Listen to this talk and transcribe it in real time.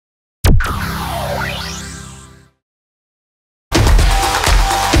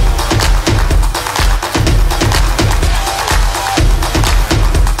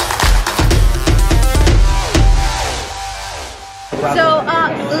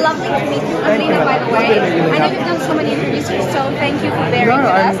lovely to meet you. I'm Lina, by the way. I know you've done so many interviews, so thank you for bearing with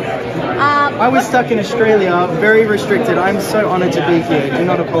us. I was stuck in Australia, very restricted. I'm so honoured to be here. Do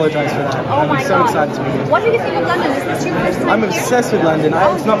not apologise for that. Oh my I'm so God. excited to be here. What do you think of London? Is this your first time I'm here? obsessed with London.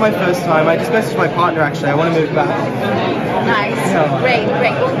 It's not my first time. I just messaged my partner actually. I want to move back. Nice. Yeah. Great,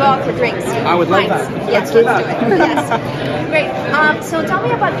 great. We'll go out for drinks. I would love Nice. that. Yes, Let's do that. it. Yes. Great. So tell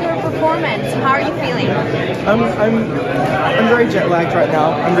me about your performance. How are you feeling? I'm very jet lagged right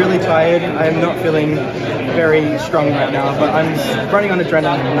now. I'm really tired. I'm not feeling very strong right now, but I'm running on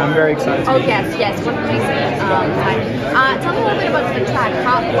adrenaline and I'm very excited. Oh yes, what amazing time. Tell me a little bit about the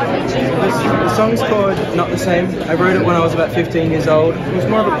track. What made you do this? The song's called Not the Same. I wrote it when I was about 15 years old. It was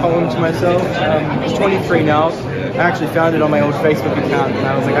more of a poem to myself. I'm 23 now. I actually found it on my old Facebook account and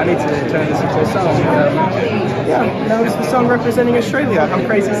I was like, I need to turn this into a song. Yeah, that was the song representing Australia. How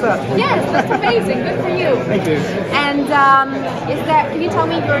crazy is that? Yes, that's amazing. Good for you. Thank you. And can you tell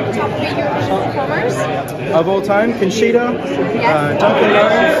me your top 3 Eurovision performers? Of all time, Conchita, Yes. Duncan,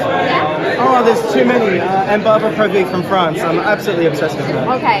 Laurence. Yeah. Oh, there's too many. And Pravi from France. I'm absolutely obsessed with her.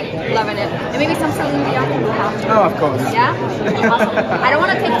 Okay, loving it. And maybe some Sheldon Riley will have. Oh, of course. Yeah? Awesome. I don't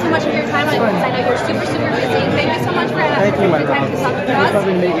want to take too much of your time on it because I know you're super, super busy. Thank you so much for taking the time to talk to us.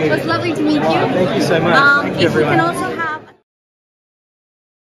 It was lovely to meet you. It was lovely to meet you. Thank you so much. Thank you, If you everyone. can also